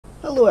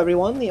Hello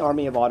everyone, the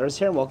Army of Otters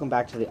here, and welcome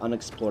back to the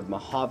Unexplored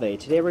Mojave.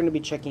 Today we're going to be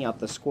checking out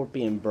the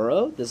Scorpion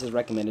Burrow. This is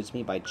recommended to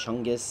me by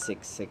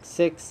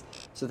Chungus666,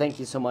 so thank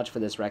you so much for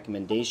this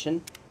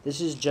recommendation.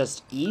 This is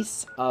just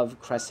east of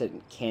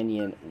Crescent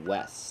Canyon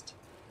West.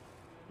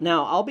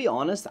 Now, I'll be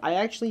honest, I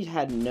actually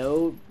had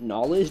no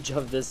knowledge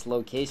of this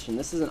location.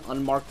 This is an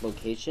unmarked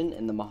location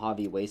in the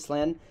Mojave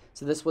Wasteland,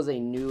 so this was a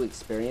new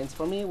experience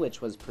for me, which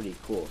was pretty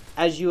cool.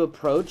 As you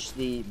approach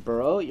the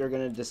burrow, you're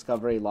going to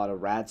discover a lot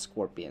of rad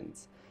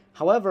scorpions.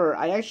 However,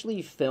 I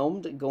actually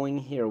filmed going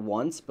here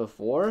once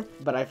before,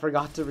 but I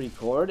forgot to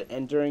record,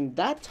 and during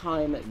that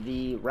time,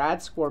 the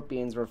rad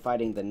scorpions were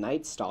fighting the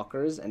Night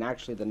Stalkers, and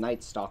actually the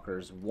Night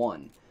Stalkers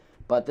won.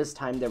 But this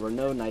time there were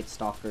no Night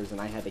Stalkers,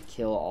 and I had to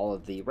kill all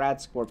of the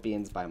rad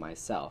scorpions by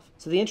myself.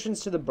 So the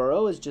entrance to the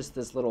burrow is just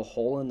this little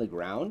hole in the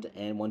ground,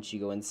 and once you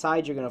go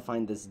inside, you're going to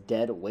find this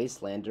dead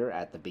wastelander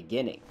at the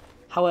beginning.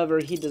 However,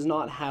 he does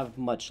not have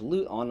much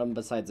loot on him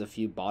besides a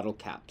few bottle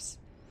caps.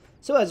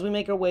 So as we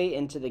make our way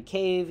into the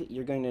cave,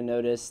 you're going to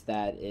notice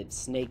that it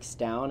snakes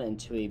down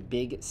into a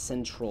big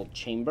central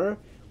chamber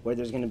where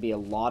there's going to be a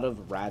lot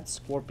of rad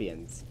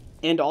scorpions.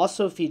 And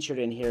also featured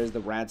in here is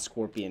the rad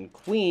scorpion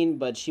queen,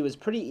 but she was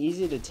pretty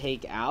easy to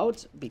take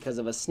out because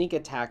of a sneak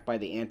attack by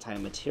the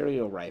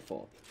anti-material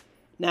rifle.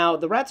 Now,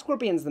 the rad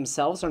scorpions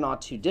themselves are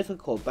not too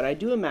difficult, but I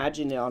do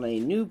imagine on a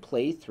new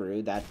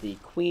playthrough that the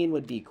queen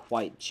would be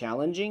quite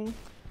challenging,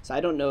 so I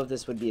don't know if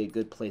this would be a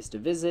good place to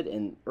visit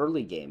in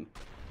early game.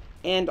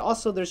 And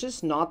also, there's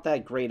just not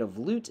that great of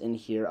loot in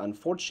here,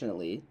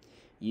 unfortunately.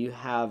 You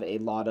have a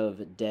lot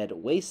of dead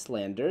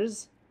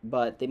wastelanders,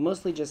 but they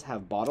mostly just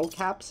have bottle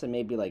caps and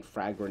maybe like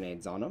frag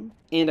grenades on them.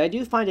 And I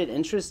do find it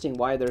interesting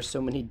why there's so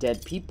many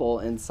dead people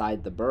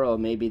inside the burrow.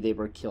 Maybe they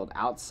were killed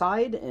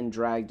outside and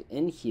dragged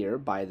in here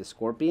by the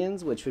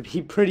scorpions, which would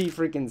be pretty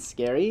freaking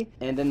scary.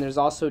 And then there's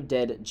also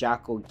dead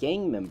jackal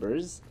gang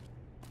members,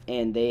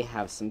 and they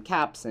have some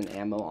caps and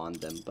ammo on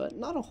them, but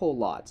not a whole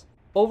lot.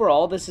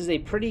 Overall, this is a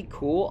pretty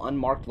cool,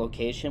 unmarked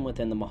location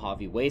within the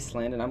Mojave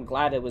Wasteland, and I'm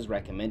glad it was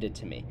recommended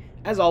to me.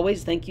 As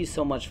always, thank you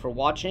so much for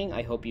watching.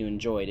 I hope you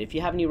enjoyed. If you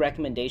have any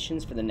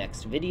recommendations for the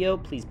next video,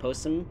 please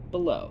post them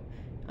below.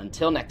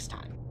 Until next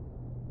time.